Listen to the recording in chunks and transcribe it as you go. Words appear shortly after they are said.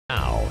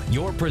Now,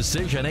 your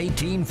Precision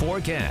 18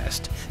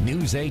 forecast.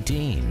 News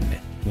 18.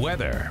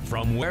 Weather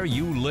from where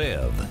you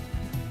live.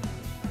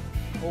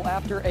 Well,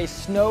 after a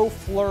snow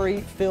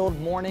flurry-filled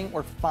morning,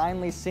 we're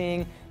finally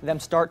seeing them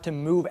start to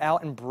move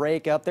out and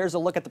break up. There's a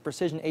look at the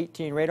Precision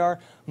 18 radar.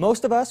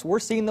 Most of us, we're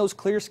seeing those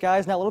clear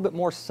skies, now a little bit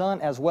more sun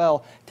as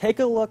well. Take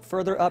a look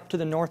further up to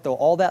the north, though.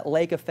 All that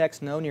lake effect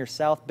snow near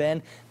South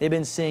Bend, they've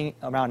been seeing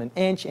around an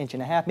inch, inch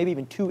and a half, maybe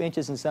even 2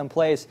 inches in some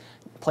places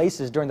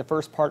during the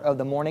first part of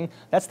the morning.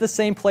 That's the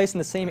same place in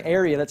the same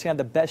area that's going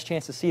to have the best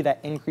chance to see that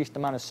increased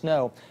amount of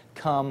snow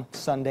come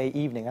Sunday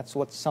evening. That's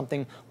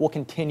something we'll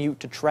continue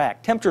to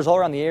track. Temperatures all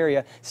around the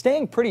area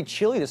staying pretty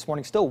chilly this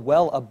morning, still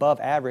well above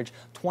average.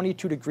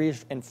 22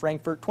 degrees in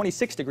Frankfort,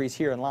 26 degrees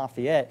here in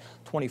Lafayette,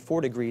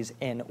 24 degrees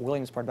in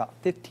Williamsport, about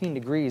 15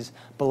 degrees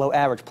below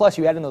average. Plus,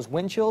 you add in those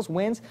wind chills,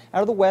 winds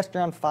out of the west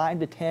around 5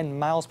 to 10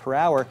 miles per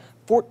hour.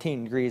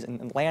 14 degrees in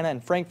Atlanta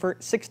and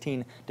Frankfort,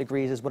 16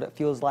 degrees is what it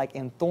feels like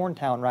in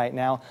Thorntown right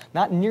now.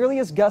 Not nearly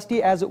as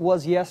gusty as it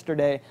was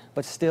yesterday,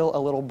 but still a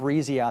little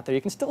breezy out there.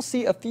 You can still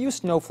see a few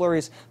snow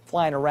flurries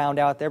flying around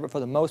out there, but for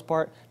the most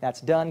part,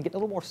 that's done. Getting a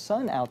little more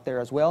sun out there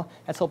as well.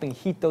 That's helping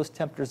heat those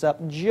temperatures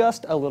up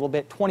just a little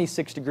bit,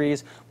 26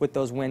 degrees with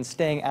those winds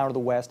staying out of the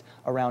west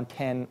around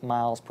 10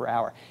 miles per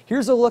hour.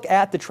 Here's a look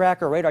at the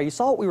tracker radar. You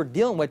saw what we were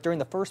dealing with during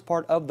the first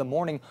part of the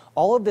morning.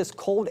 All of this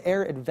cold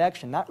air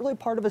advection, not really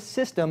part of a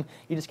system.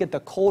 You just get the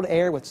cold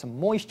air with some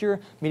moisture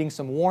meeting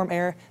some warm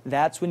air.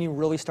 That's when you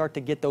really start to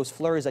get those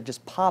flurries that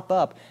just pop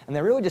up, and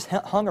they really just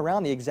hung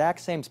around the exact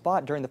same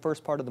spot during the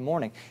first part of the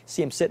morning.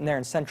 See them sitting there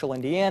in central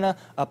Indiana,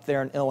 up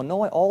there in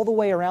Illinois, all the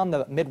way around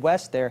the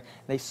Midwest there.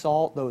 They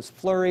saw those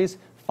flurries.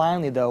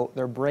 Finally, though,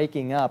 they're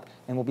breaking up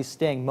and will be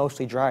staying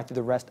mostly dry through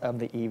the rest of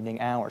the evening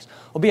hours.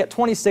 We'll be at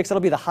 26. That'll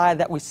be the high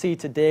that we see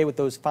today with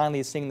those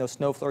finally seeing those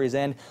snow flurries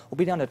end. We'll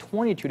be down to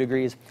 22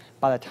 degrees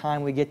by the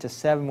time we get to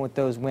 7 with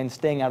those winds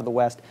staying out of the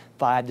west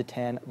 5 to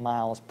 10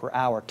 miles per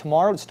hour.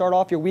 Tomorrow, to start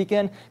off your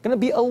weekend, going to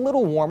be a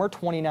little warmer,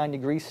 29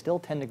 degrees, still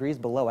 10 degrees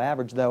below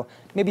average, though.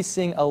 Maybe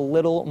seeing a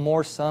little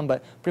more sun,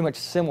 but pretty much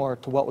similar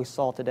to what we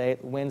saw today.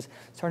 The winds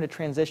starting to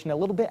transition a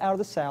little bit out of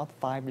the south,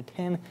 5 to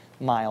 10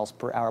 miles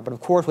per hour. But of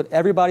course, what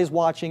everybody's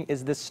watching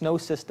is this snow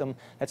system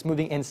that's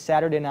moving in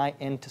Saturday night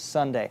into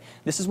Sunday.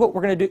 This is what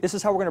we're going to do. This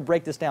is how we're going to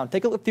break this down.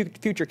 Take a look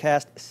at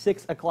Futurecast,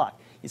 6 o'clock.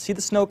 You see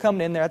the snow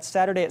coming in there. That's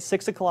Saturday at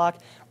 6 o'clock.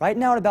 Right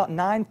now at about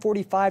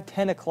 9:45,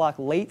 10 o'clock,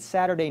 late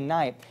Saturday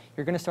night,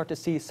 you're going to start to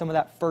see some of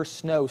that first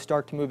snow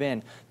start to move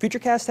in.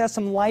 Futurecast has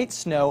some light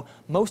snow.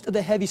 Most of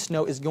the heavy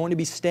snow is going to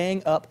be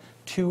staying up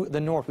to the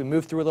north. We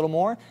move through a little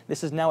more.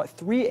 This is now at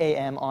 3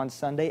 a.m. on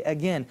Sunday.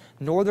 Again,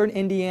 northern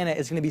Indiana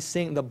is going to be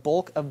seeing the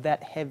bulk of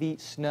that heavy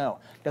snow.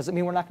 Doesn't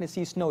mean we're not going to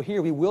see snow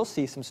here. We will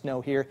see some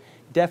snow here,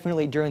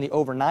 definitely during the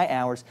overnight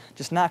hours,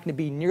 just not going to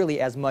be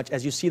nearly as much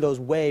as you see those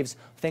waves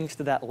thanks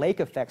to that lake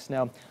effect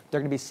snow.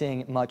 They're going to be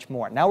seeing much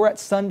more. Now we're at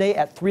Sunday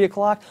at 3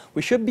 o'clock.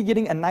 We should be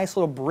getting a nice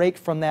little break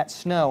from that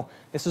snow.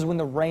 This is when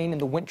the rain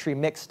and the wintry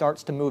mix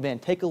starts to move in.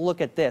 Take a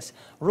look at this.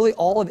 Really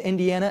all of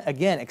Indiana,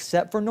 again,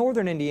 except for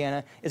northern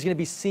Indiana, is going to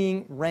be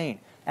seeing rain.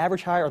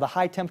 Average high, or the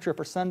high temperature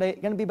for Sunday,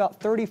 going to be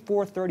about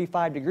 34,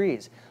 35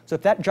 degrees. So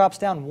if that drops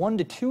down 1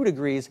 to 2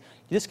 degrees,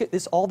 you just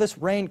get all this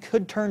rain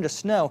could turn to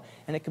snow,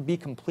 and it could be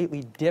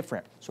completely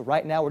different. So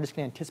right now, we're just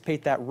going to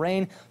anticipate that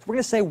rain. So we're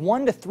going to say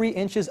 1 to 3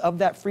 inches of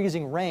that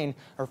freezing rain,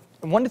 or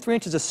 1 to 3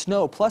 inches of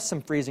snow plus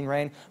some freezing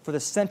rain for the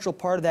central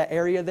part of that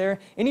area there.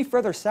 Any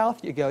further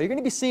south you go, you're going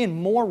to be seeing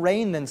more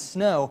rain than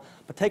snow.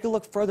 But take a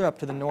look further up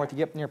to the north. You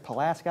get up near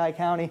Pulaski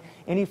County,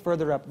 any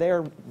further up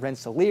there,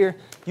 Rensselaer,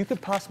 you could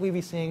possibly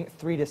be seeing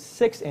 3 to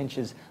 6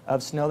 inches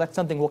of snow. That's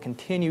something we'll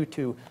continue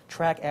to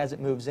track as it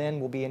moves in.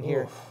 We'll be in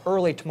here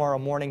early tomorrow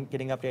morning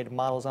getting updated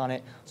models on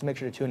it. So make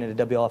sure to tune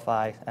into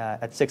WLFI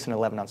at 6 and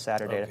 11 on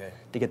Saturday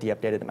to get the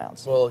updated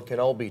amounts. Well, it can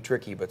all be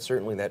tricky, but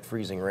certainly that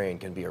freezing rain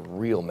can be a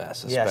real mess,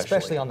 especially. Yeah,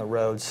 especially on the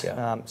roads.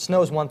 Yeah.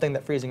 Snow is one thing,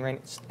 that freezing rain,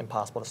 it's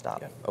impossible to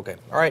stop. Yeah. Okay.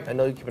 All right. I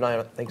know you keep an eye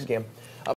on it. Thanks, Cam.